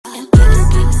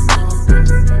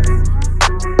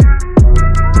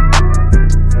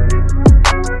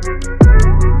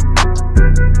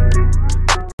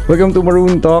Welcome to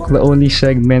Maroon Talk, the only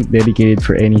segment dedicated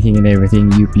for anything and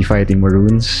everything UP Fighting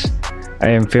Maroons. I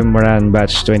am Fim Moran,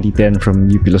 batch 2010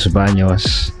 from UP Los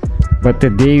Baños. But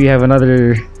today we have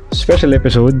another special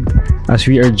episode as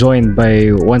we are joined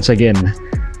by, once again,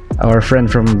 our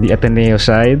friend from the Ateneo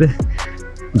side,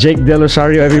 Jake Del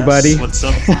Rosario, everybody. Yes, what's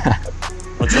up?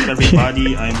 What's up,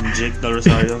 everybody? I'm Jake Del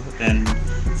Rosario, and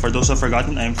for those who have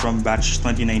forgotten, I'm from batch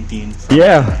 2019.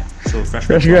 Yeah. So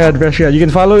fresh grad. You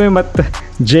can follow him at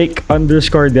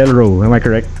Jake_Delro. Am I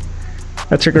correct?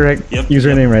 That's your correct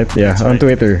username, right? Yeah, on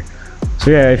Twitter. So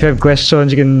yeah, if you have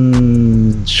questions, you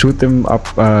can shoot him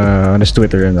up on his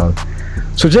Twitter and all.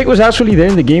 So Jake was actually there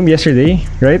in the game yesterday,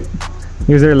 right?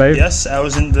 He was there live. Yes, I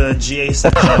was in the GA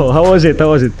section. Oh, how was it?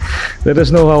 Let us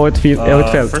know how it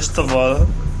felt. First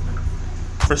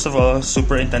of all,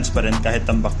 super intense pa rin kahit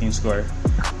tambak yung score.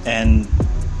 And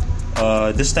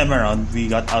this time around, we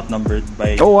got outnumbered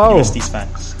by UST's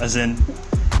fans. As in,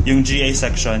 yung GA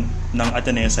section ng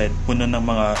Ateneo side, puno ng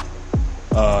mga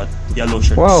yellow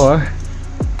shirts. Wow,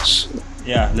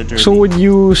 yeah, literally. So would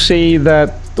you say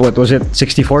that, what was it,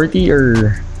 60-40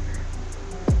 or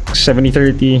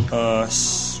 70-30?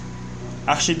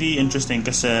 Actually, interesting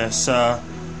kasi sa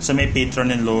may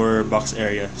patron and lower box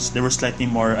areas, there were slightly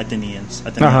more Ateneans,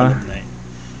 alumni.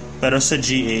 Pero sa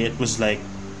GA, it was like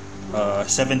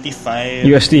 75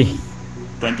 UST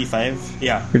 25,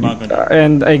 yeah,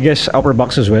 and I guess upper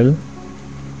box as well.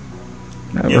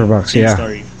 Upper box,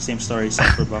 same story,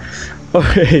 upper box.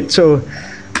 Okay, so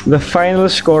the final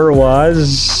score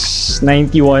was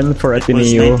 91 for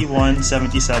Ateneo. It was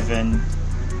 91-77.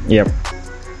 Yep,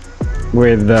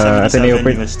 with Ateneo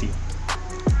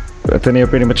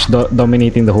pretty much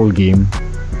dominating the whole game.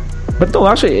 But no,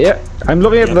 actually, yeah, I'm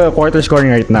looking at the quarter scoring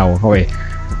right now. Okay.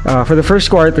 For the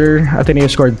first quarter, Ateneo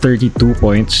scored 32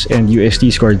 points and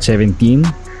UST scored 17.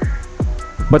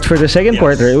 But for the second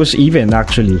quarter, it was even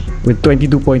actually, with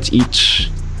 22 points each.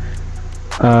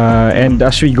 And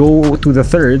as we go to the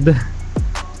third,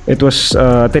 it was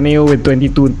Ateneo with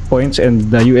 22 points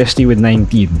and the UST with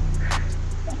 19.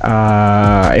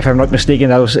 If I'm not mistaken,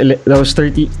 that was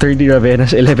 30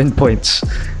 Ravena's 11 points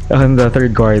on the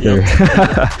third quarter.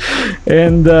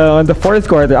 And on the fourth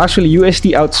quarter, actually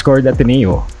UST outscored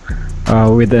Ateneo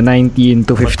with a 19-15.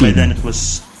 But by then it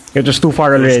was too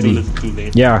far already. Too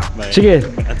late. Yeah. Sige,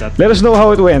 let us know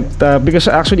how it went, because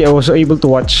actually I was able to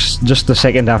watch just the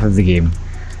second half of the game.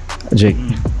 Jake.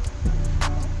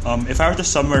 If I were to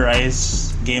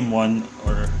summarize game 1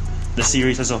 or the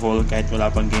series as a whole, kahit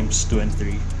wala pang games 2 and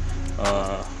 3,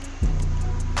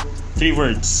 3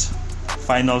 words: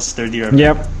 finals 30 Raven.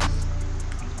 Yep.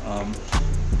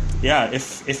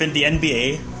 If in the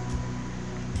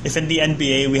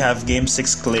NBA we have game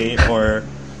 6 Clay or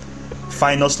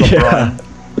finals LeBron,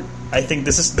 I think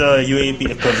this is the UAP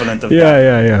equivalent of that.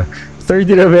 Yeah.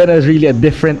 30 Ravenna is really a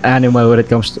different animal when it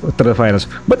comes to the finals.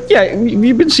 But yeah,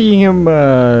 we've been seeing him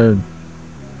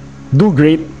do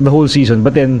great the whole season,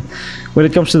 but then when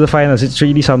it comes to the finals, it's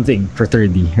really something for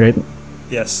 30, right?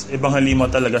 Yes, ibang halimo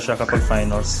talaga siya kapag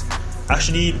finals.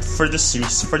 Actually, for the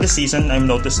season, I'm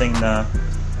noticing na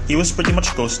he was pretty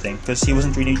much coasting because he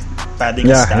wasn't really padding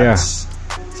his stats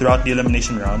throughout the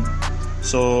elimination round.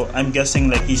 So I'm guessing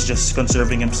like he's just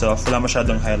conserving himself. Wala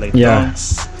masyadong highlight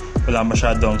dunks, wala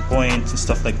masyadong points and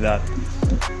stuff like that.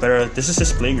 But this is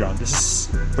his playground. This is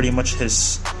pretty much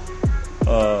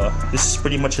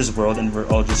his world, and we're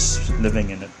all just living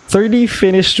in it. 30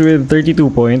 finished with 32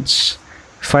 points,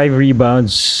 5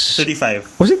 rebounds.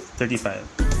 35. Was it 35?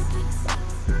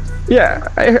 Yeah,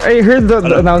 I heard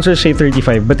the announcers say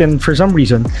 35, but then for some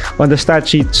reason on the stat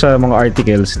sheet sa mga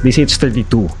articles they say it's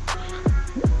 32.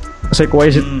 It's like, why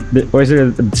is there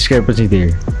a discrepancy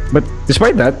there? But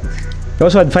despite that, he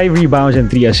also had 5 rebounds and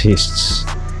 3 assists.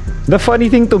 The funny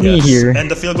thing to me here,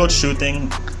 and the field goal shooting.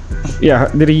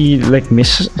 Yeah, did he like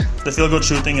miss? The field goal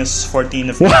shooting is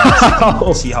 14 of 15.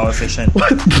 Wow. See how efficient.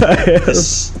 What the hell?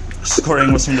 His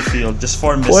scoring was from the field. Just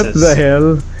 4 misses. What the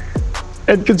hell?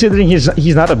 And considering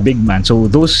he's not a big man, so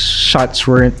those shots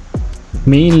weren't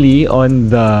mainly on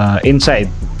the inside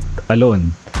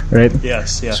alone, right?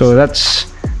 Yes. So that's,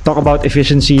 talk about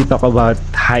efficiency, talk about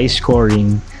high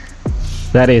scoring.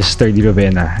 That is 30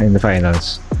 Ravenna in the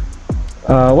finals.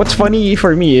 What's funny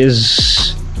for me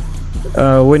is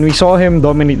when we saw him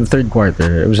dominate the third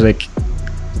quarter, it was like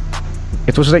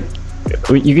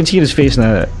you can see in his face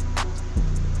na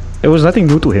it was nothing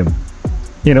new to him,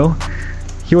 you know.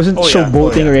 He wasn't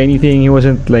showboating or anything. He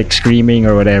wasn't like screaming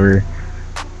or whatever.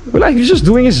 But like, he was just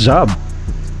doing his job.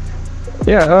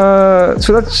 Yeah,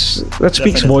 so that speaks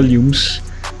Definitely. volumes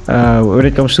when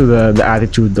it comes to the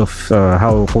attitude of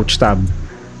how Coach Tab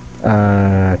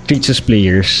treats his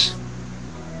players,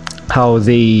 how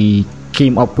they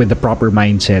came up with the proper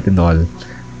mindset and all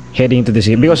heading into this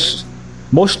game. Because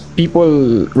most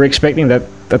people were expecting that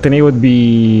Ateneo would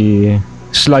be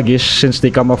sluggish since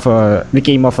they came off a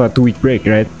 2 week break,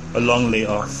 right? A long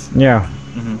layoff. Yeah.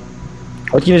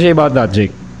 What can you say about that,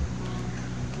 Jake?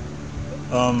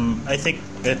 I think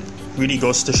it really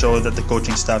goes to show that the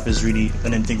coaching staff is really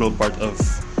an integral part of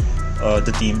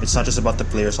the team. It's not just about the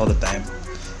players all the time.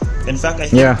 In fact, I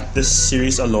think this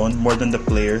series alone, more than the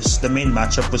players, the main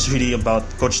matchup was really about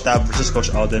Coach Tab versus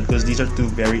Coach Alden, because these are two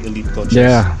very elite coaches.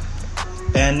 Yeah.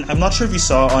 And I'm not sure if you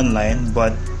saw online,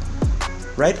 but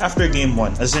right after game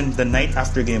 1, as in the night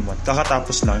after game 1,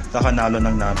 kakatapos lang, kakanalo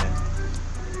lang namin.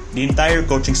 The entire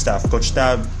coaching staff, Coach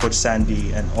Tab, Coach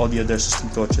Sandy, and all the other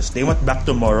assistant coaches, they went back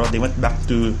tomorrow. They went back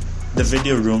to the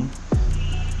video room,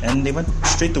 and they went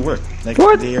straight to work. Like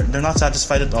what? They're not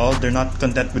satisfied at all. They're not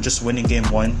content with just winning game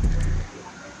 1.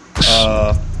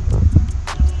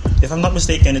 If I'm not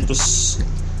mistaken, it was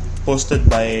posted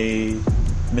by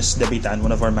Miss Debbie Tan,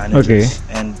 one of our managers,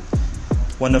 and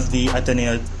one of the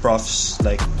Ateneo profs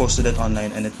like posted it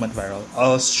online, and it went viral.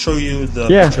 I'll show you the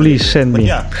picture please later. send But me.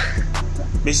 yeah,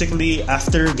 basically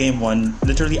after game 1,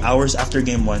 literally hours after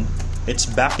game 1, it's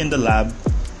back in the lab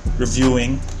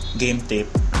reviewing game tape.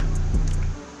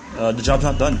 The job's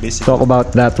not done, basically. Talk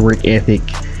about that work ethic.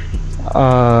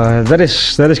 That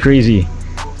is crazy.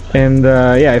 And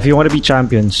if you want to be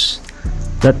champions,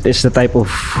 that is the type of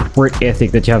work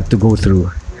ethic that you have to go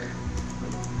through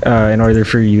in order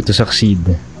for you to succeed.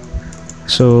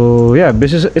 So yeah,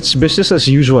 it's business as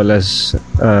usual, as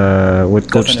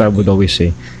what Coach Tab would always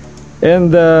say.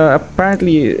 And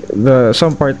apparently,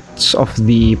 some parts of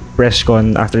the press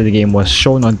con after the game was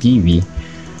shown on TV,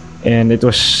 and it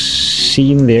was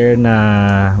seen there.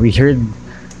 We heard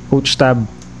Coach Tab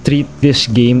treat this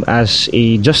game as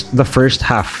just the first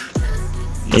half.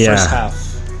 First half.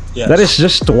 Yes. That is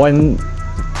just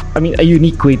a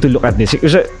unique way to look at this. I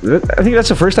think that's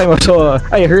the first time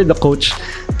I heard the coach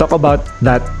talk about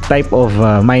that type of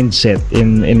mindset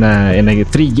in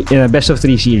a best of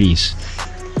 3 series.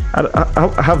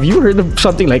 Have you heard of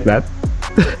something like that?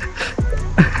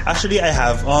 Actually, I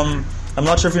have. I'm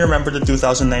not sure if you remember the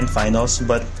 2009 finals,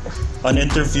 but an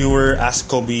interviewer asked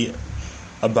Kobe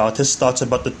about his thoughts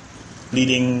about the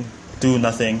leading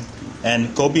 2-0,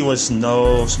 and Kobe was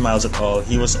no smiles at all.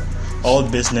 He was all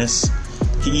business.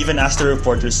 He even asked the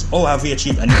reporters, "Oh, have we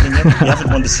achieved anything yet? We haven't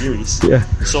won the series. Yeah.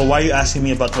 So why are you asking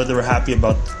me about whether we're happy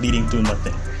about leading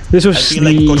 2-0?" This was I feel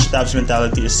like Coach Tab's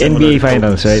mentality is similar NBA to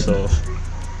finals, Kobe's, right? So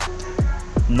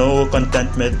no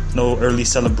contentment, no early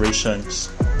celebrations.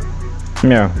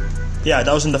 Yeah. Yeah,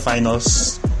 that was in the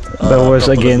finals. That was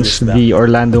couple of against years back. the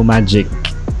Orlando Magic,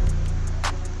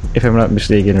 if I'm not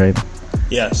mistaken, right?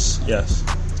 Yes.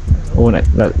 Oh,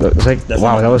 that was like Definitely.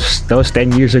 wow. That was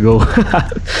 10 years ago.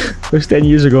 It was 10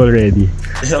 years ago already.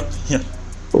 Yep.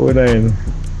 Oh, nine.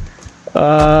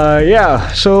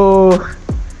 Yeah. So,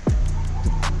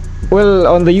 well,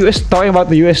 on the talking about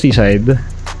the UST side,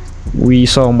 we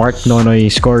saw Mark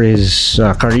Nonoy score his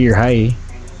career high.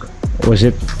 Was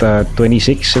it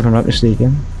 26, if I'm not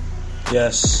mistaken?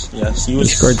 Yes. He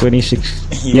scored 26.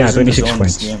 He Yeah, was in the 26 zone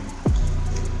points. this game.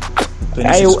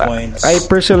 26 points. I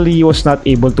personally was not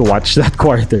able to watch that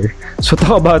quarter. So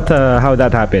talk about how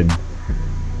that happened.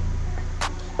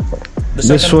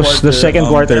 This was the second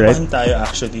quarter, right? Kinabahan tayo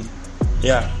actually.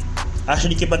 Yeah.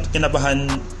 Actually, kinabahan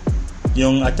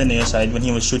yung Ateneo side when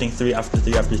he was shooting 3 after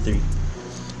 3 after 3.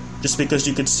 Just because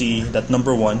you could see that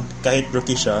number 1, kahit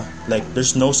rookie siya, like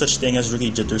there's no such thing as rookie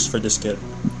jitters for this kid.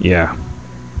 Yeah.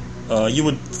 You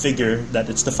would figure that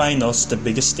it's the finals, the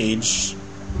biggest stage,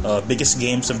 biggest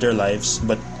games of their lives,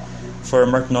 but for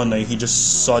Mark Nonoy, he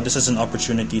just saw this as an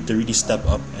opportunity to really step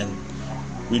up and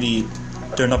really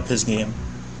turn up his game.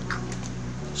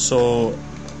 So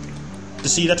to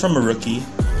see that from a rookie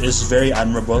is very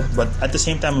admirable, but at the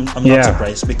same time, I'm not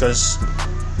surprised because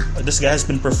this guy has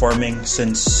been performing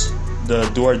since the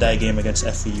do or die game against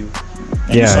FEU.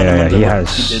 And you saw what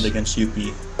he did against UP.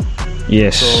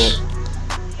 Yes. So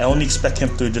I only expect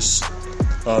him to just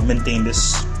maintain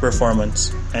this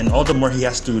performance, and all the more he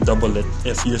has to double it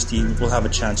if UST will have a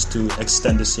chance to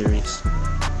extend the series.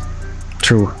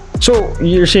 True. So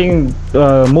you're saying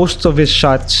most of his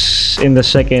shots in the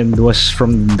second was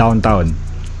from downtown?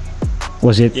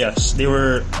 Was it? Yes, they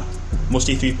were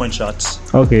mostly 3-point shots.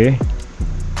 Okay.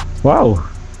 Wow.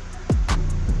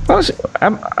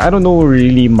 I don't know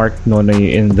really Mark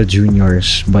Nonoy in the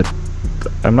juniors, but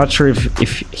I'm not sure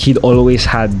if he'd always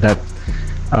had that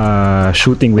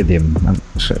shooting with him.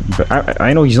 But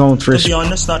I know he's known for. To be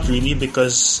honest, not really,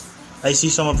 because I see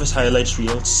some of his highlights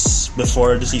reels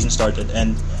before the season started,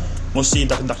 and mostly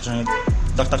dakdak lang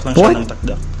siya ng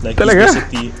dakdak. Like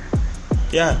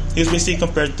he was basically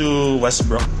compared to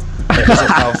Westbrook because of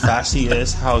how fast he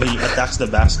is, how he attacks the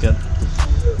basket.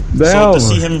 Damn. So to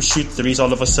see him shoot threes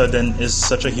all of a sudden is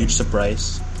such a huge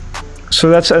surprise. So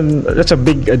that's a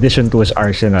big addition to his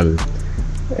arsenal,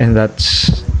 and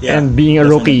and being a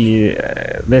rookie,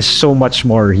 there's so much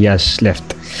more he has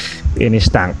left in his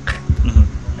tank. Mm-hmm.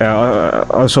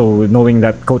 Also knowing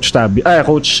that Coach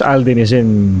Alden is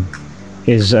in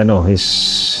his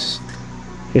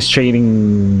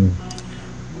training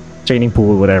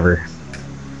pool, whatever.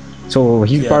 So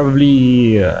he'll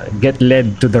probably get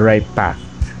led to the right path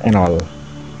and all.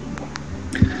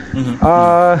 Mm-hmm.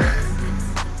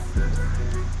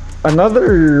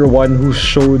 Another one who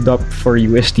showed up for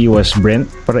UST was Brent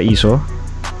Paraiso.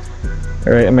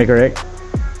 Right, am I correct?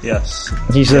 Yes.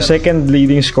 He's the second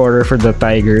leading scorer for the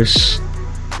Tigers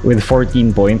with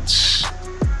 14 points.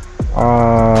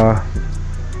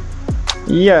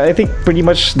 Yeah, I think pretty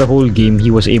much the whole game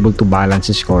he was able to balance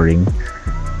his scoring.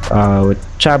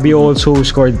 Chabio also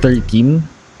scored 13.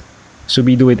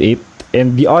 Subido with 8.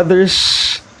 And the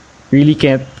others really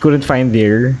couldn't find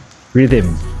their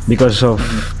rhythm because of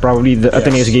probably the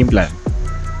Ateneo's game plan.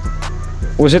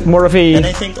 Was it more of a... And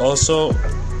I think also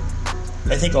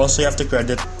you have to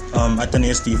credit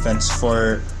Ateneo's defense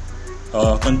for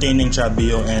containing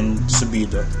Chabio and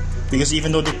Subido, because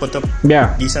even though they put up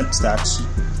decent stats,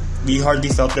 we hardly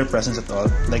felt their presence at all.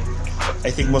 Like,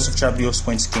 I think most of Chabio's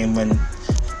points came when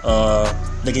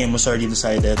the game was already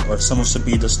decided, or some of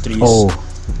Subido's threes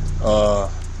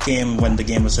came when the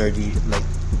game was already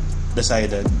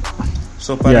decided.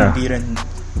 So parang di rin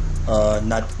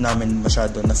not namin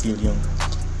masyado na feel yung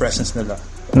presence nila.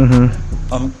 Mm-hmm.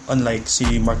 Unlike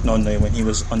si Mark Nonoy when he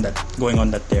was going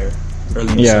on that tear early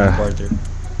in the second quarter.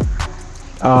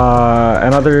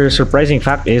 Another surprising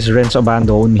fact is Renzo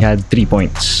Obando only had 3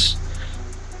 points.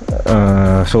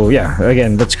 So yeah,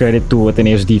 again, that's credit to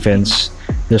Ateneo's defense,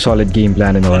 their solid game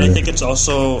plan and all. And I think it's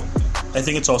also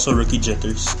rookie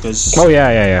jitters, because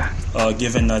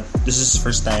given that this is his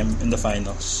first time in the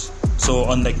finals,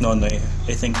 so unlike Nonoy,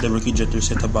 I think the rookie jitters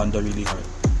hit Obando really hard.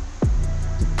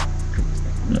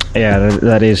 Yeah,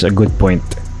 that is a good point.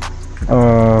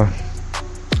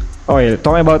 Okay,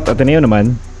 talking about Ateneo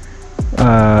naman,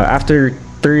 after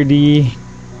 30,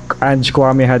 Ange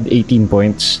Kwame had 18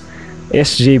 points.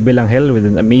 SJ Belangel with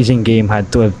an amazing game had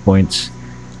 12 points.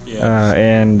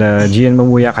 And Gian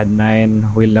Mamuyak had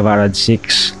 9, Will Navarro had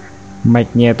 6,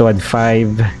 Mike Nieto had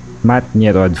 5, Matt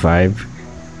Nieto had 5,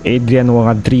 Adrian Wong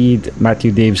had 3,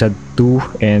 Matthew Daves had 2,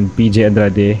 and PJ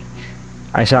Andrade,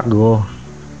 Isaac Go,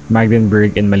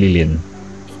 Magdenberg, and Malilin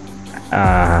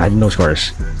had no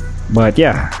scores. But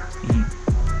yeah,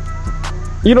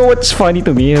 you know what's funny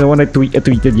to me? The one I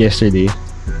tweeted yesterday,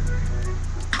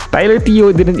 Tyler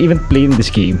Teo didn't even play in this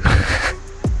game.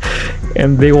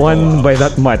 And they won by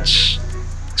that much.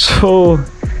 So,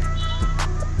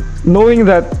 knowing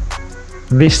that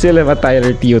they still have a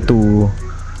Tyler Teo to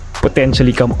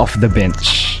potentially come off the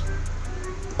bench,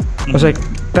 I was like,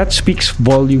 that speaks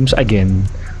volumes again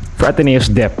for Ateneo's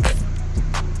depth.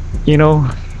 You know?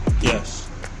 Yes.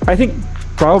 I think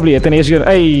probably Ateneo's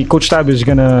Coach Tab is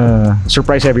gonna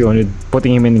surprise everyone with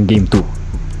putting him in game 2.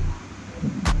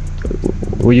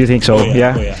 Would you think so?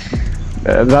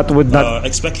 That would not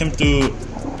expect him to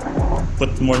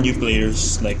put more new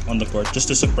players on the court just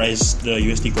to surprise the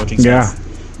UST coaching staff.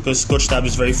 Because Coach Tab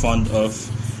is very fond of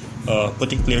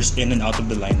putting players in and out of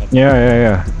the lineup.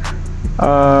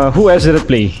 Who else did it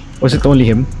play? Was it only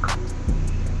him?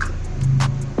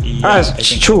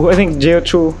 It's true. I think Jeo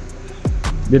Chu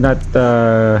did not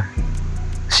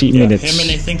see minutes. Him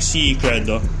and I think si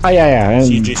Credo. And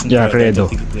si Jason Credo.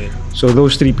 So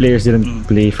those 3 players didn't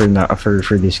play for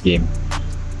this game.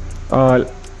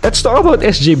 Let's talk about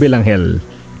SJ Belangel.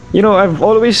 You know, I've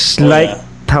always liked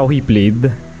how he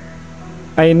played.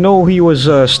 I know he was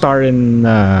a star in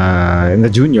the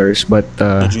juniors, but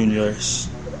the juniors.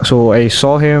 So I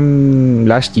saw him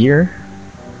last year,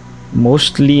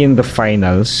 mostly in the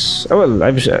finals.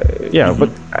 But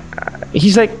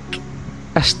he's like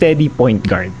a steady point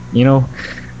guard. You know,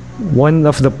 one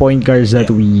of the point guards that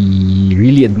we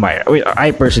really admire.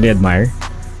 I personally admire.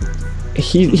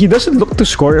 He doesn't look to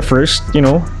score at first. You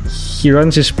know, he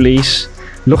runs his plays,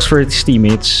 looks for his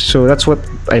teammates. So that's what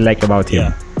I like about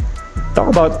him. Talk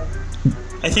about.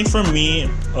 I think for me,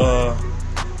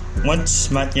 once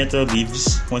Matt Nieto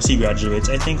leaves, once he graduates,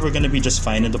 I think we're gonna be just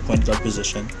fine in the point guard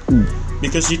position.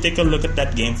 Because you take a look at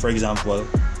that game, for example,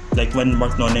 like when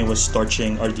Mark Nonay was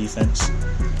torching our defense,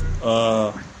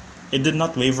 it did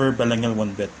not waver Belangel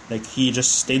one bit. Like, he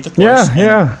just stayed the course.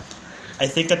 Yeah. I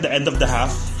think at the end of the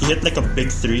half, he hit like a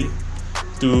big three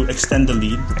to extend the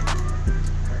lead.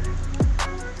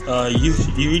 You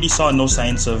really saw no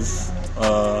signs of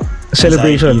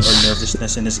celebrations or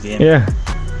nervousness in his game. Yeah,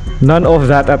 none of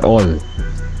that at all.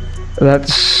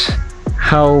 That's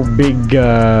how big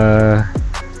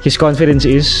his confidence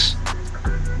is.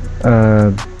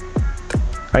 Were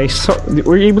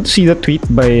you able to see the tweet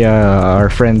by our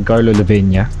friend Carlo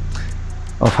Lavenia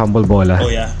of Humble Bola? Oh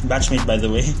yeah, batchmate, by the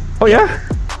way. Oh yeah,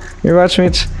 your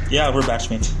batchmates. Yeah, we're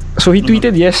batchmates. So he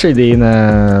tweeted yesterday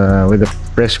with the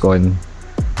press con.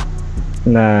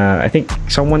 I think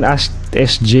someone asked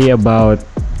SJ about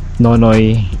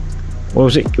Nonoy. What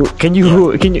was it? Can you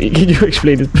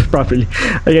explain it properly?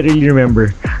 I can't really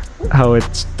remember how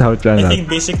it planned out. I think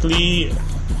basically,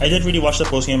 I didn't really watch the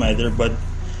post game either, but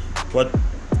what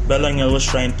Belangel was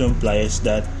trying to imply is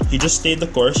that he just stayed the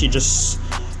course. He just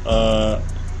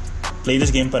played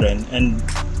his game pa rin. And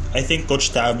I think it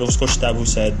was Coach Tab who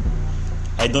said,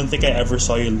 "I don't think I ever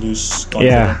saw you lose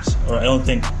confidence." Or I don't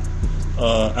think.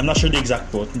 I'm not sure the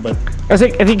exact quote, but I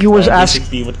think he was asked.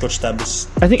 Basically, what Coach Tab is.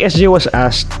 I think SJ was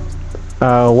asked,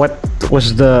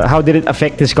 how did it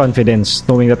affect his confidence,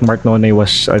 knowing that Mark Nonay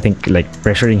was, I think, like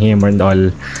pressuring him and all,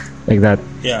 like that.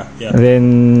 Yeah. And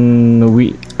then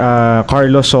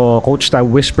Carlos saw Coach Tab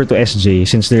whisper to SJ,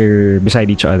 since they're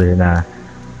beside each other, na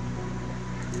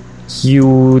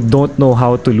you don't know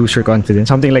how to lose your confidence,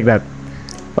 something like that.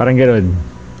 Parang ganun.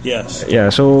 Yes.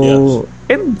 Yeah. So. Yes.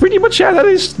 And pretty much, that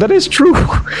is true.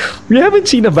 We haven't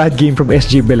seen a bad game from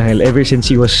SJ Belangel ever since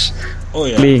he was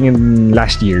playing in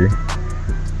last year.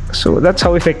 So that's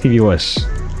how effective he was.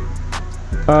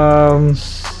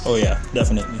 Oh yeah,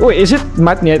 definitely. Wait, is it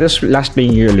Matt Nieto's last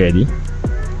playing year already?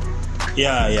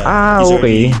 Yeah. He's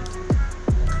okay.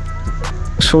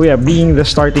 So yeah, being the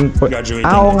starting point. Graduating.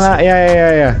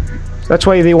 Yeah. That's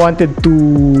why they wanted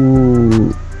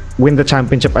to win the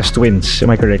championship as twins. Am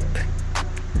I correct?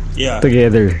 Yeah.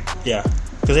 Together. Yeah.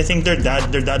 Because I think their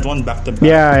dad won back to back.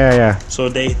 Yeah. So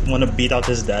they want to beat out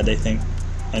his dad, I think,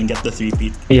 and get the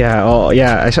three-peat. Yeah. Oh,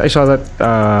 yeah. I saw that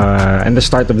in the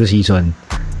start of the season.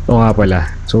 Oo nga pala.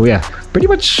 So yeah, pretty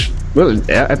much. Well,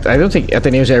 I don't think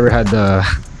Ateneo's ever had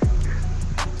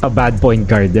a bad point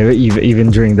guard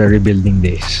even during the rebuilding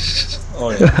days.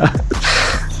 Oh yeah.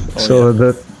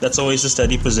 That's always a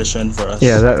steady position for us.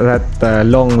 Yeah, that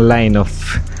long line of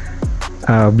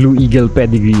Blue Eagle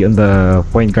pedigree on the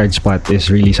point guard spot is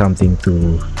really something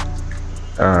to.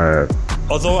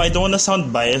 Although I don't want to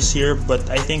sound biased here, but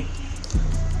I think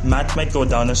Matt might go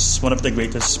down as one of the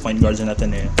greatest point guards in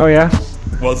Ateneo. Oh yeah.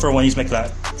 Well, for one he's my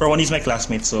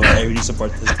classmate, so I really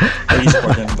support him.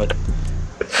 But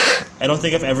I don't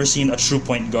think I've ever seen a true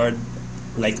point guard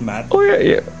like Matt. Oh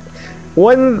yeah.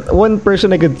 One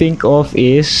person I could think of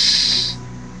is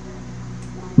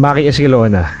Maki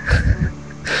Escalona.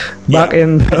 I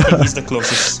think he's the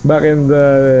closest. Back in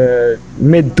the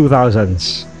mid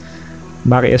 2000s,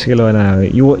 Maki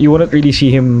Escalona, you wouldn't really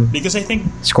see him because I think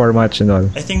score much and all.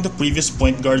 I think the previous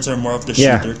point guards are more of the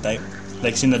shooter type,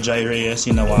 like sina Jai Reyes,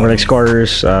 sina Wang. More like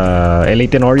scorers. LA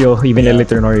Tenorio, even LA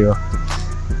Tenorio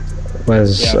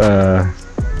was.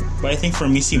 But I think for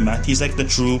me, see Matt, he's like the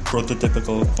true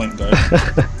prototypical point guard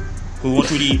who won't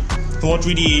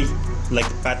really like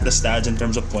pat the stats in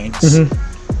terms of points. Mm-hmm.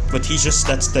 But he's just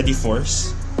that steady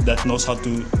force that knows how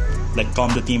to like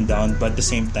calm the team down, but at the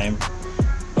same time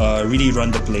really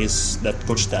run the plays that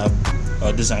Coach Tab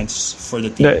designs for the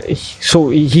team. So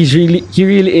he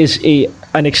really is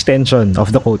an extension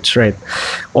of the coach, right?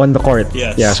 On the court.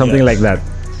 Yes, something like that.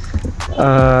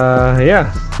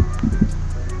 Yeah.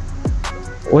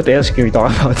 What else can we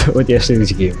talk about with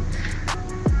yesterday's game?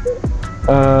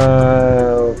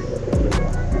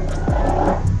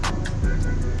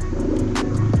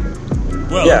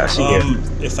 Well,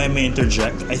 if I may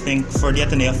interject, I think for the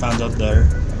Ateneo fans out there,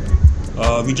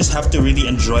 we just have to really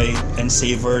enjoy and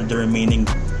savor the remaining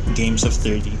games of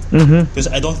 30. Because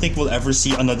I don't think we'll ever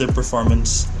see another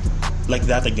performance like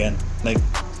that again. Like,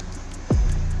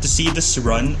 to see this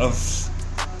run of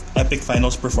epic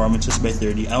finals performances by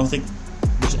 30, I don't think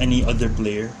there's any other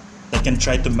player that can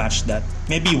try to match that.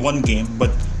 Maybe one game,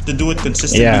 but to do it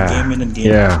consistently, game in and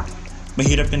game out,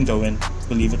 mahirap in gawin,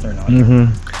 believe it or not.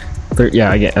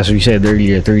 Again, as we said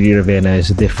earlier, 30 Ravenna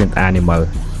is a different animal.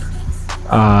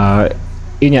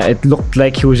 It looked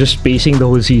like he was just pacing the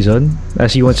whole season,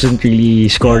 as he wasn't really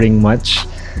scoring much.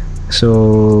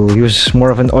 So he was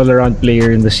more of an all-around player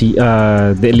in the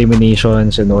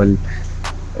eliminations and all.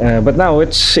 But now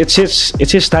it's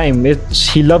his time.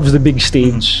 He loves the big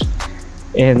stage,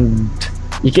 and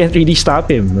you can't really stop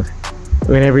him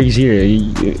whenever he's here.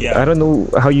 I don't know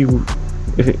how you,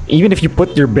 even if you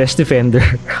put your best defender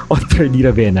on Ferdy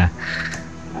Ravena,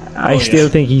 I still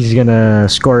think he's gonna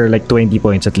score like 20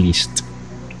 points at least.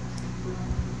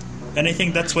 And I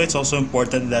think that's why it's also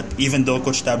important that even though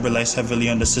Coach Tab relies heavily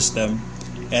on the system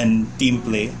and team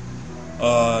play,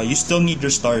 you still need your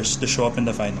stars to show up in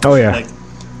the finals. Oh yeah. Like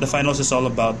the finals is all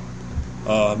about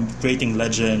creating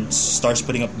legends, stars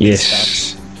putting up big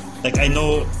stats. Like I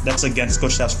know that's against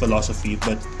Coach Tab's philosophy,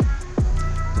 but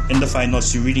in the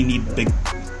finals you really need big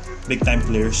time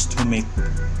players to make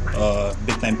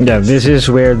big time players. Yeah, this is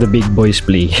where the big boys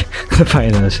play. The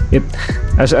finals.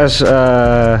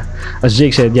 As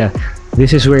Jake said, yeah,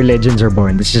 this is where legends are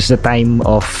born. This is the time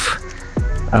of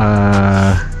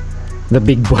the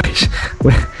big boys.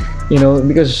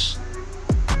 Because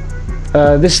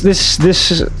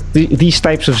these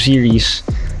types of series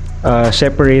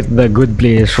separate the good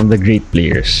players from the great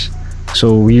players.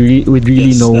 So we would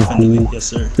really know who. Yes,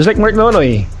 sir. Just like Mark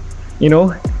Nonoy,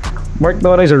 Mark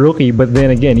Nonoy is a rookie, but then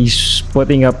again, he's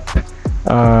putting up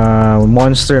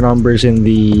monster numbers in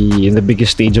the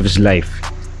biggest stage of his life.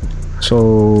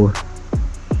 So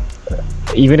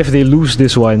even if they lose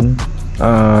this one,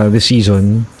 this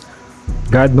season,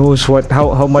 God knows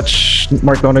how much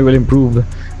Mark Nonoy will improve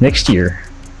next year.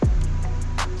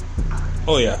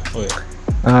 Oh yeah.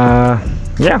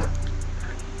 Yeah.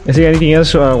 Is there anything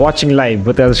else watching live?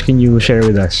 What else can you share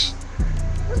with us?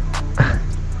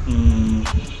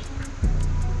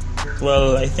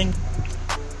 Well, I think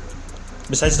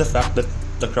besides the fact that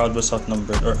the crowd was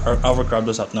outnumbered, or our crowd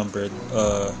was outnumbered,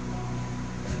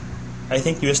 I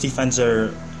think UST fans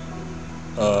are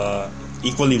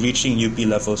equally reaching UP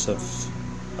levels of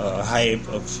hype,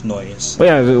 of noise. Oh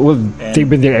yeah, they've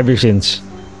been there ever since.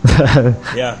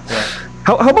 Yeah.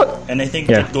 How about? And I think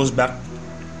it goes back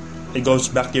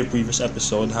to your previous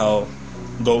episode, how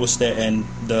Ghost and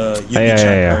the UP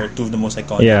chant are two of the most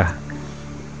iconic.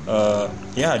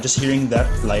 Just hearing that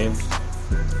live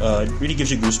really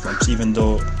gives you goosebumps, even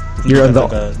though you're on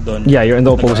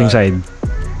the opposing side.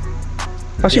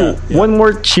 Actually, one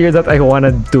more cheer that I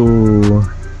wanted to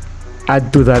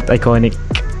add to that iconic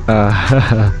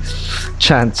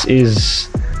chants is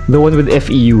the one with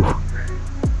FEU.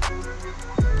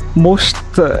 Most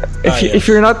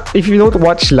if you don't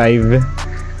watch live,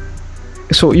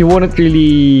 so you won't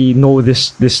really know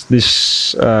this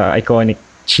iconic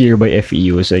cheer by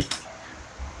FEU.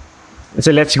 It's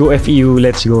a let's go FEU,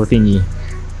 let's go thingy.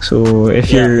 So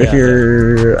if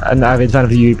you're an avid fan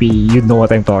of the UP, you'd know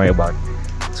what I'm talking about.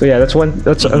 So yeah, that's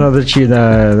another cheer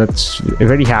that's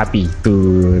very happy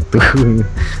to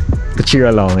cheer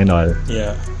along and all.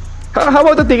 Yeah. How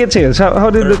about the ticket sales? How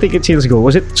did the ticket sales go?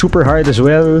 Was it super hard as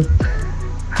well?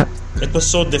 It was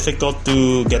so difficult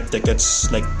to get tickets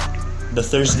like the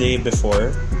Thursday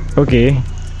before. Okay.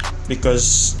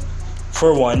 Because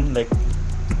for one, like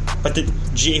pati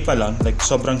GA pa lang, like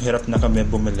sobrang hirap na kami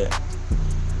bumili.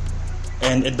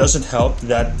 And it doesn't help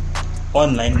that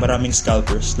online maraming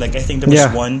scalpers. Like I think there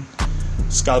was one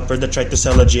scalper that tried to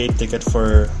sell a GA ticket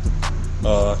for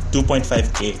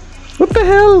 2.5k. What the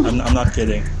hell? I'm not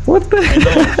kidding. What the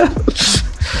hell?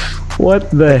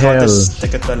 What the hell?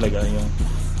 Ticket talaga yun.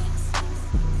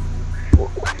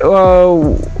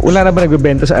 Wala na ba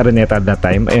nagbebenta sa Araneta at that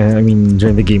time? I mean,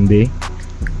 during the game day?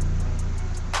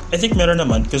 I think meron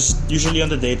naman, because usually on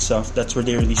the day itself, that's where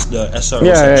they release the SRO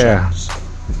Yeah. sections.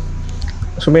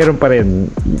 So meron pa rin.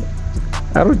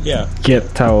 I don't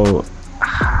get how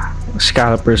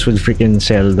scalpers would freaking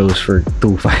sell those for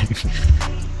 2.5.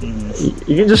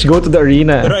 You can just go to the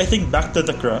arena. Pero I think back to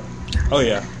the crowd. Oh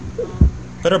yeah.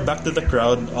 Pero back to the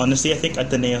crowd, honestly, I think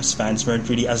Ateneo's fans weren't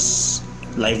really as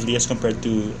lively as compared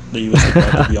to the UST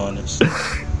crowd, to be honest.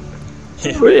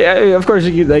 Yeah, of course,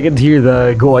 I could hear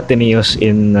the Go Ateneos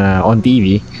on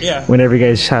TV. Yeah. Whenever you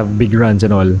guys have big runs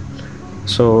and all.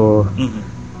 So,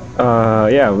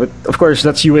 but of course,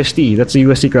 that's UST. That's the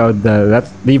UST crowd. That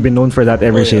they've been known for that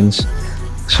ever since.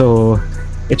 So,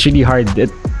 it's really hard.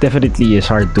 It definitely is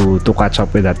hard to catch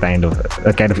up with that kind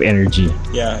of energy.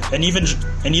 Yeah, and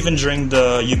even during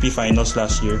the UP finals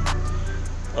last year,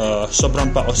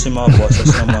 sobrang paos yung mga bosses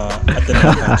ng mga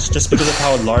Ateneo fans just because of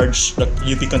how large the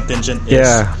UP contingent is.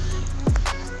 Yeah.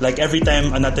 Like every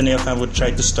time an Ateneo fan would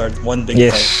try to start one big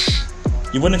fight,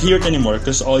 you wouldn't hear it anymore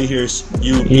because all you hear is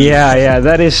UP. Yeah,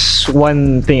 that is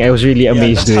one thing I was really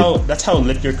amazed with. That's how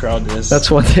lit your crowd is. That's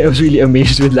one thing I was really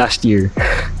amazed with last year.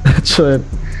 That's what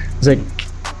it's like.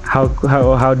 How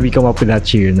did we come up with that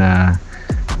cheer?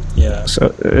 Yeah. So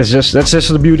that's just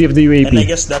the beauty of the UAP. And I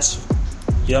guess that's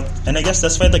Yep, and I guess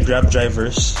that's why the Grab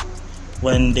drivers,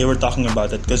 when they were talking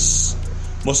about it, because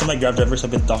most of my Grab drivers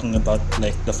have been talking about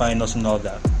like the finals and all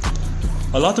that.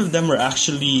 A lot of them were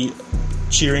actually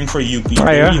cheering for UP.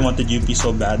 They really wanted UP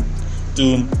so bad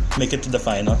to make it to the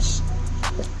finals.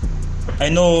 I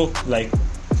know, like,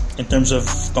 in terms of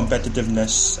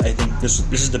competitiveness, I think this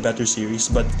is the better series.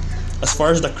 But as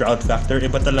far as the crowd factor,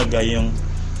 iba talaga yung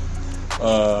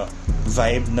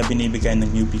vibe na binibigay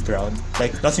ng UP crowd.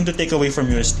 Like, nothing to take away from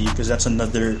UST because that's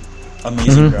another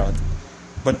amazing crowd.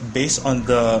 But based on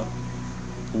the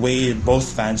way both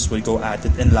fans would go at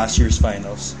it in last year's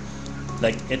finals,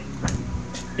 like it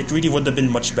really would have been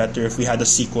much better if we had a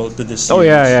sequel to this series. Oh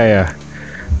yeah.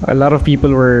 A lot of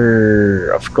people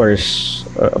were, of course,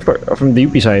 from the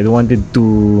UP side, wanted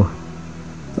to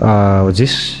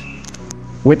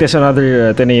witness another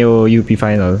Ateneo UP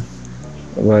final,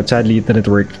 but sadly it didn't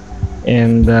work.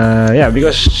 And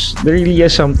because there really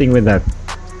is something with that,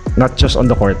 not just on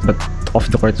the court but off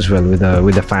the court as well,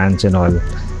 with the fans and all.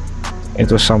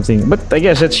 It was something, but I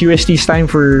guess it's UST's time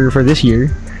for this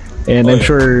year, and I'm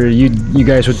sure you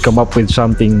guys would come up with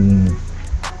something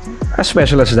as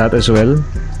special as that as well.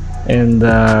 And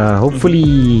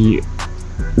hopefully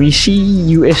we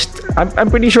see UST. I'm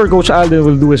pretty sure Coach Alden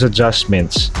will do his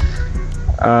adjustments.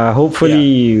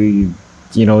 Hopefully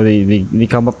they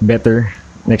come up better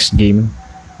next game,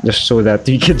 just so that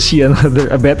we can see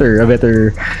a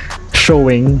better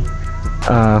showing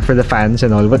for the fans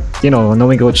and all. But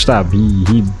knowing Coach Tab,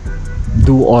 he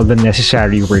do all the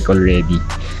necessary work already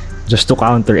just to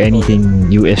counter anything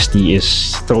UST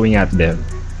is throwing at them.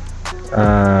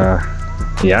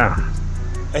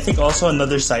 I think also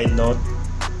another side note,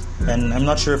 and I'm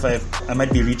not sure if I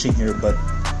might be reaching here, but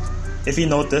if you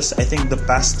notice, I think the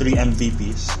past 3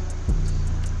 MVPs,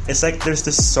 it's like there's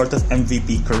this sort of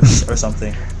MVP curse or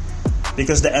something,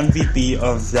 because the MVP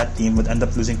of that team would end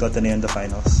up losing to Ateneo in the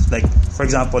finals. Like, for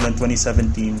example, in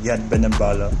 2017 you had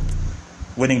Benembala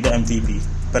winning the MVP,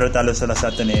 pero talo sila sa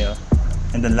Ateneo.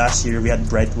 And then last year we had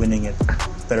Bright winning it,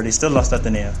 pero they still lost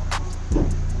Ateneo.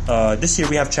 This year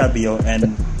we have Chabio,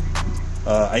 and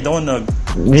I don't want to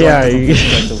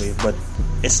right away, but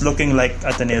it's looking like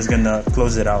Ateneo is gonna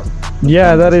close it out.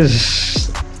 Yeah, that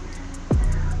is.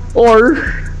 Or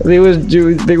they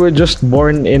were just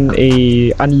born in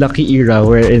a unlucky era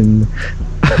wherein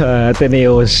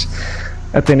Ateneo's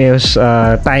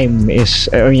time is,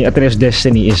 Ateneo's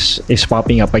destiny is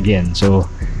popping up again. So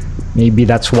maybe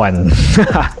that's one.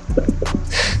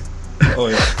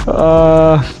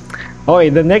 Okay,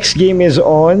 the next game is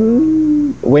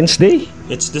on Wednesday.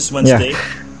 It's this Wednesday. Yeah.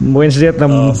 Wednesday at the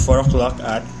 4:00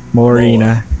 at Mo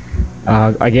Arena.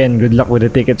 Again, good luck with the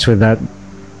tickets with that.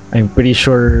 I'm pretty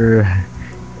sure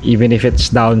even if it's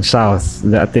down south,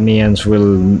 the Ateneans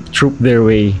will troop their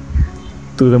way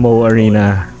to the Mo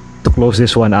Arena to close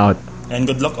this one out. And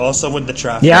good luck also with the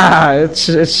traffic. Yeah, it's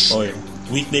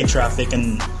weekday traffic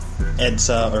and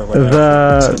EDSA or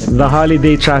whatever. The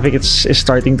holiday traffic is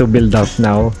starting to build up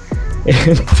now.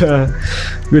 And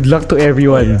good luck to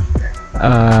everyone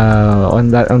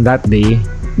on that day,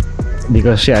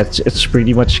 because it's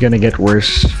pretty much gonna get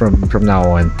worse from now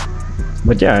on.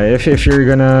 But yeah, if you're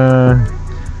gonna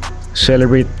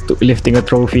celebrate lifting a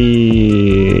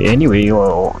trophy anyway,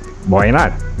 well, why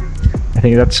not? I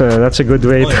think that's a good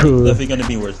way to. It's definitely gonna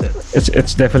be worth it.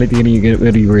 It's definitely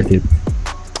gonna be worth it.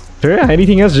 So yeah,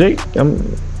 anything else, Jake?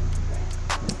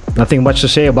 Nothing much to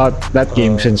say about that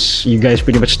game since you guys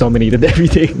pretty much dominated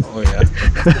everything.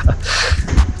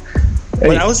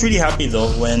 But I was really happy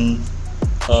though when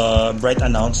Bright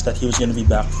announced that he was going to be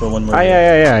back for one more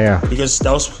year. Yeah. Because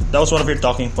that was one of your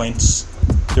talking points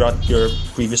throughout your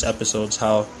previous episodes,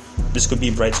 how this could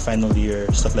be Bright's final year,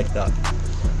 stuff like that.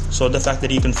 So the fact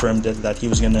that he confirmed it, that he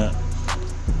was going to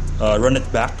run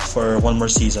it back for one more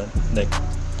season, like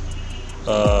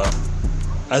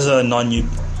as a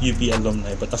non-UP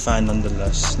alumni, but a fan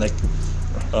nonetheless, like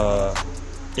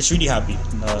it's really happy.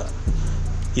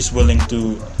 He's willing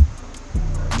to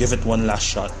give it one last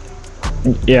shot.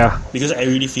 Yeah. Because I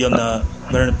really feel na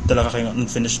meron talaga kayong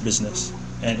unfinished business,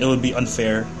 and it would be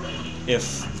unfair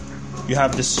if you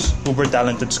have this uber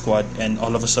talented squad and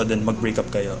all of a sudden mag-break up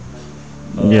kayo.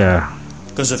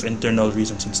 Because of internal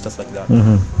reasons and stuff like that.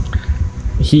 Mm-hmm.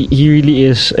 He really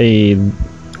is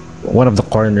one of the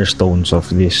cornerstones of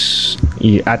this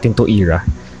Atinto era,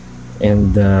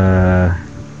 and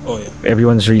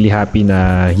everyone's really happy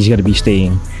na he's gonna be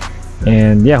staying.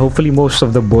 And yeah, hopefully most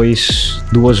of the boys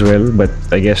do as well, but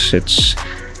I guess it's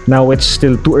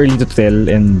still too early to tell,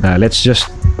 and let's just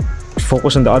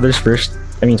focus on the others first.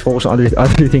 focus on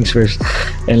other things first,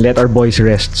 and let our boys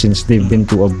rest since they've been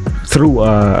through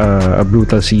a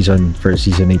brutal season for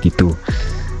season 82.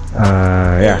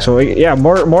 So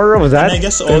more of that. And I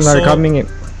guess in also, our coming.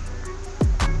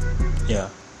 Yeah.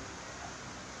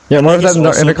 Yeah, more of that in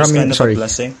our coming. coming. Sorry.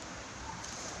 Blessing.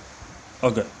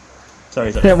 Okay.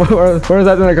 Sorry. Yeah, more of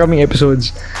that in our coming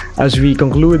episodes as we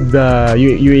conclude the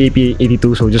UAP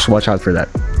 82. So just watch out for that.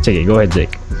 Okay, go ahead,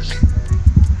 Jake.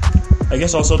 I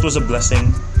guess also it was a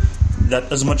blessing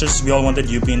that as much as we all wanted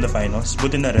UP in the finals,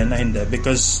 buti na rin na hindi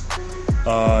because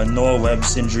Noah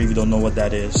Webb's injury, we don't know what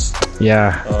that is.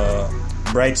 Yeah.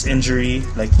 Bright's injury,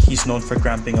 like he's known for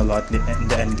cramping a lot in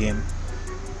the end game.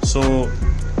 So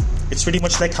it's pretty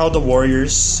much like how the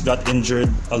Warriors got injured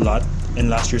a lot in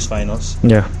last year's finals.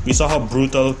 Yeah. We saw how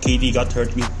brutal KD got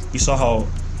hurt. We saw how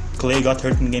Clay got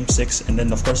hurt in Game 6, and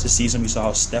then of course this season we saw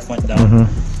how Steph went down.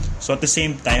 So at the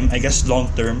same time, I guess long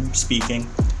term speaking,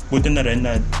 buti na rin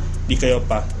na di kayo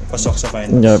pasok sa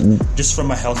finals. Yeah. Just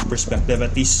from a health perspective,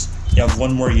 at least you have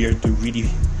one more year to really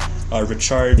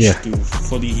recharge, to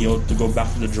fully heal, to go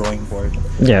back to the drawing board,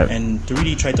 and to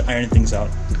really try to iron things out.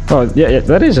 Oh, yeah,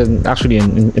 that is actually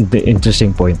an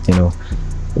interesting point.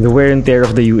 The wear and tear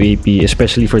of the UAP,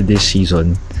 especially for this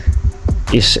season,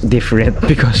 is different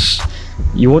because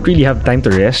you won't really have time to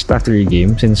rest after your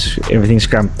game since everything's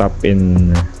cramped up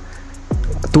in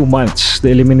 2 months.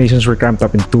 The eliminations were cramped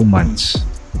up in 2 months.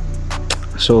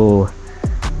 So,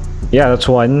 yeah, that's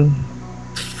one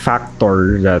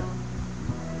factor that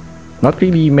not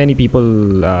really many people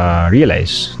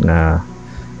realize. Na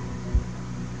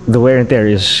the wear and tear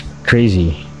is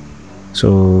crazy.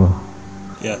 So,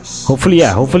 yes.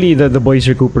 Hopefully the boys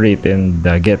recuperate and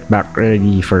get back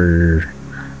ready for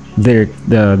their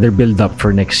build up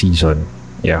for next season.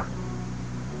 Yeah.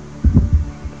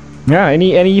 Yeah.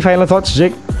 Any final thoughts,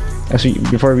 Jake?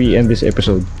 Before we end this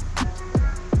episode.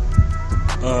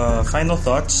 Final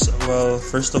thoughts. Well,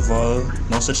 first of all,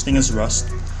 no such thing as rust.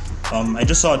 I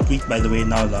just saw a tweet, by the way,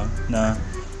 now lang, na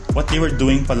what they were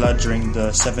doing pala during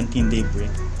the 17-day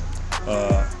break.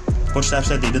 Coach Staff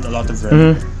said they did a lot of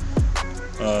running.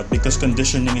 Because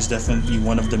conditioning is definitely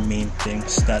one of the main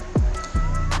things that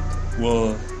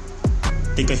will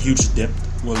take a huge dip,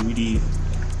 will really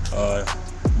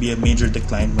be a major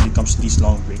decline when it comes to these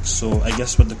long breaks. So I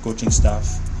guess what the coaching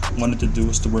staff wanted to do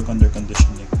was to work on their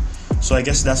conditioning. So I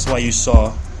guess that's why you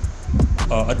saw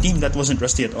a team that wasn't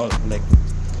rusty at all. Like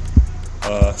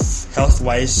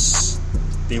health-wise,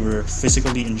 they were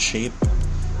physically in shape.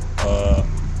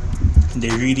 They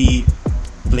really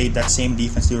played that same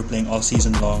defense they were playing all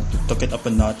season long, took it up a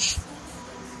notch,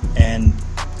 and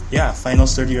yeah,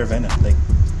 finals third year Ravenna. Like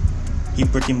he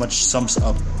pretty much sums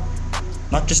up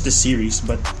not just the series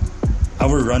but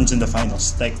our runs in the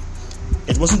finals. Like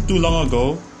it wasn't too long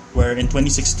ago where in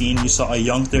 2016 you saw a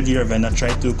young third year Ravenna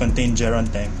try to contain Jeron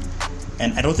Teng,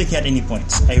 and I don't think he had any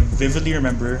points. I vividly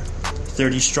remember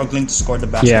 30 struggling to score the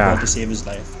basketball to save his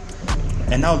life,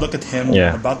 and now look at him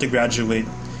about to graduate,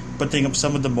 putting up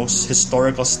some of the most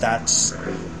historical stats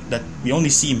that we only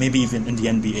see maybe even in the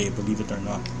NBA, believe it or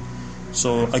not.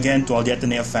 So again, to all the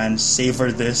Ateneo fans,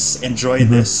 savor this, enjoy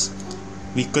this.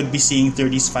 We could be seeing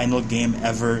 30's final game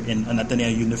ever in an Ateneo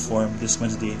uniform this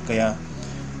Wednesday. Kaya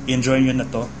enjoy nyo na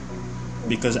to,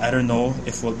 because I don't know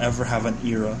if we'll ever have an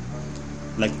era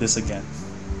like this again.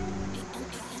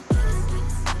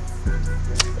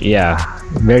 Yeah,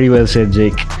 very well said,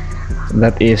 Jake.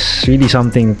 That is really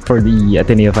something for the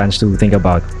Ateneo fans to think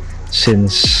about,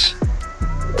 since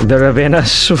the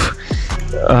Ravennas,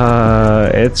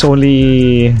 it's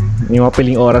only yung mga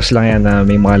piling oras lang yan na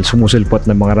may mga sumusulpot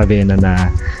na mga Ravenna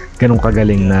na ganun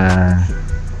kagaling na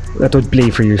that would play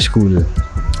for your school.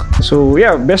 So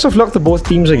yeah, best of luck to both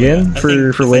teams again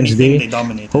for Wednesday.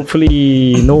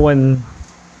 Hopefully no one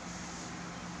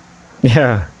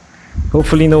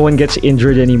gets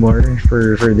injured anymore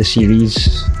for the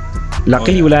series.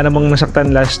 Luckily, wala namang nasaktan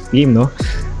last game, no?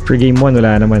 For game 1,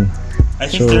 wala naman. I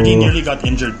think 30 nearly got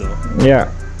injured though. Yeah.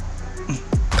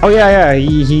 Oh yeah.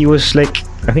 He was like,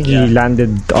 I think he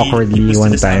landed awkwardly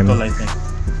one time. Ankle, I think.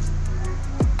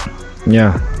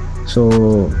 Yeah.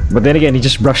 So, but then again, he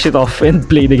just brushed it off and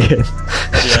played again.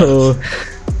 So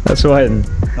that's one.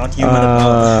 Not human at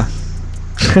all.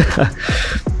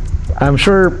 I'm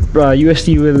sure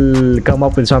UST will come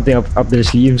up with something up their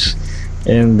sleeves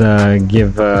and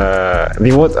give.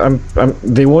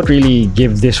 They won't really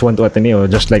give this one to Ateneo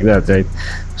just like that, right?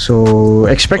 So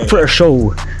expect for a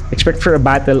show. Expect for a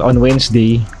battle on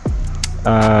Wednesday.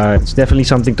 It's definitely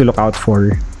something to look out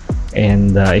for.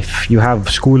 And if you have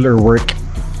school or work,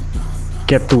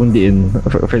 get tuned in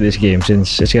for this game,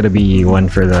 since it's gonna be one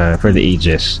for the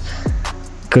ages.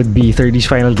 could be 30's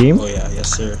final game. Oh yeah,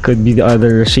 yes sir. Could be the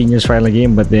other seniors' final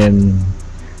game, but then,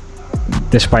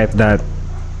 despite that,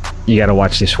 you gotta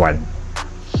watch this one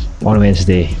on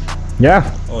Wednesday. Yeah.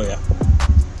 Oh yeah.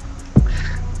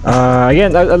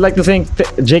 Again, I'd like to thank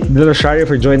Jake De Rosario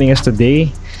for joining us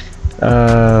today.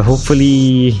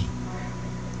 Hopefully,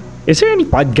 is there any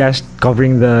podcast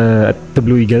covering the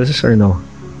Blue Eagles or no?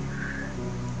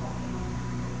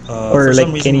 Or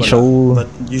like any show? But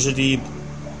usually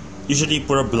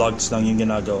pura blogs lang yung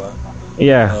ginagawa.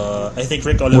 Yeah. I think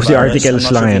Rick Olivares. Mostly articles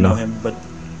I'm not lang, sure if you no? know him, but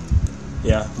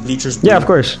yeah, Bleachers Blue. Yeah, of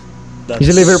course. He's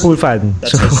a Liverpool fan,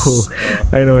 so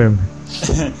I know him.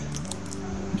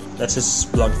 That's his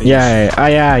blog page.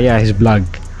 Yeah, his blog.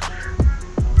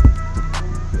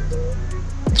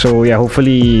 So yeah,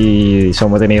 hopefully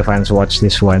some Ateneo fans watch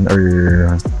this one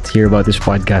or hear about this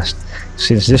podcast,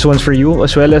 since this one's for you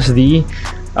as well as the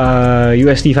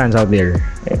UST fans out there.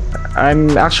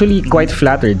 I'm actually quite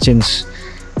flattered since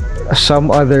some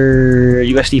other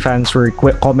UST fans were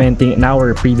commenting in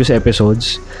our previous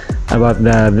episodes about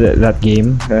that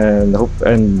game,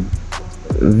 and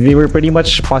they were pretty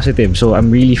much positive. So I'm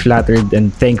really flattered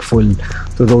and thankful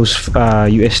to those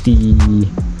UST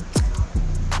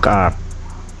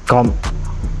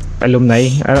alumni.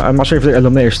 I'm not sure if they're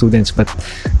alumni or students, but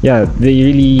yeah, they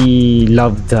really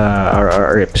loved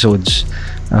our episodes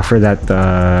for that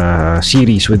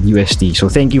series with UST. So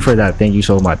thank you for that. Thank you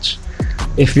so much.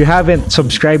 If you haven't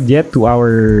subscribed yet to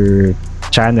our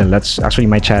channel, that's actually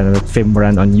my channel,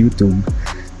 Fimran on YouTube,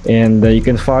 and you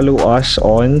can follow us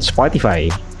on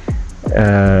Spotify.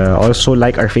 Also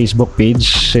like our Facebook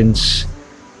page, since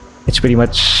it's pretty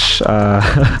much a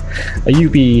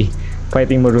UP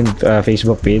Fighting Maroon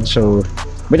Facebook page. So,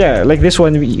 but yeah, like this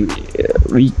one,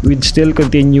 we'd still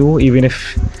continue even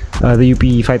if the UP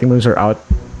Fighting Maroons are out.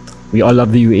 We all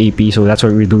love the UAP, so that's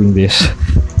why we're doing this.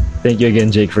 Thank you again,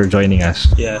 Jake, for joining us.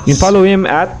 Yes. You can follow him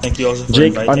at Thank you also for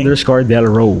Jake inviting.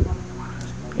 _Delro,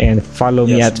 and follow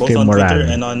me at both Fim on Moran.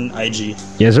 Twitter and on IG.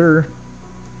 Yes, sir.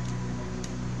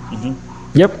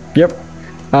 Yep.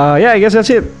 Yeah, I guess that's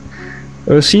it.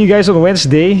 We'll see you guys on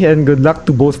Wednesday, and good luck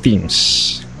to both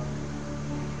teams.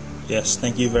 Yes,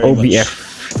 thank you very OBF.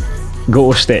 much.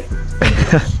 Go Uste.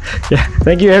 Yeah,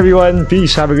 thank you everyone.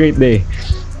 Peace. Have a great day.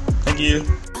 Thank you.